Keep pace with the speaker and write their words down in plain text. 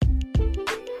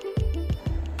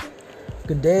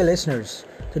Good day, listeners.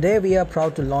 Today we are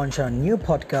proud to launch our new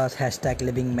podcast,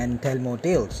 Living Men Tell More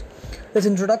Tales. This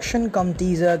introduction, come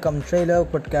teaser, come trailer,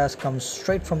 podcast comes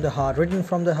straight from the heart, written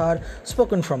from the heart,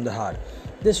 spoken from the heart.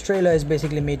 This trailer is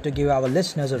basically made to give our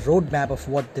listeners a roadmap of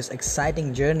what this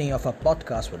exciting journey of a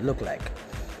podcast would look like.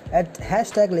 At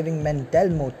Living Men Tell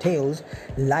More Tales,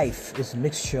 life is a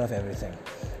mixture of everything.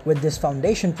 With this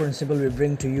foundation principle, we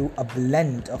bring to you a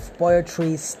blend of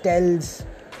poetry, tales,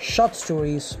 short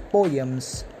stories,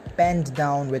 poems, penned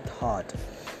down with heart.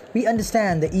 We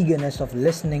understand the eagerness of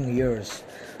listening ears.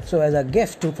 So as a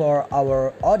gift for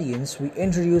our audience, we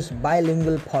introduce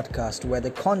bilingual podcast where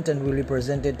the content will be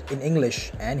presented in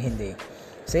English and Hindi.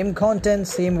 Same content,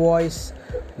 same voice,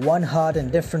 one heart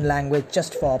and different language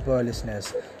just for our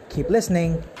listeners. Keep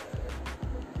listening.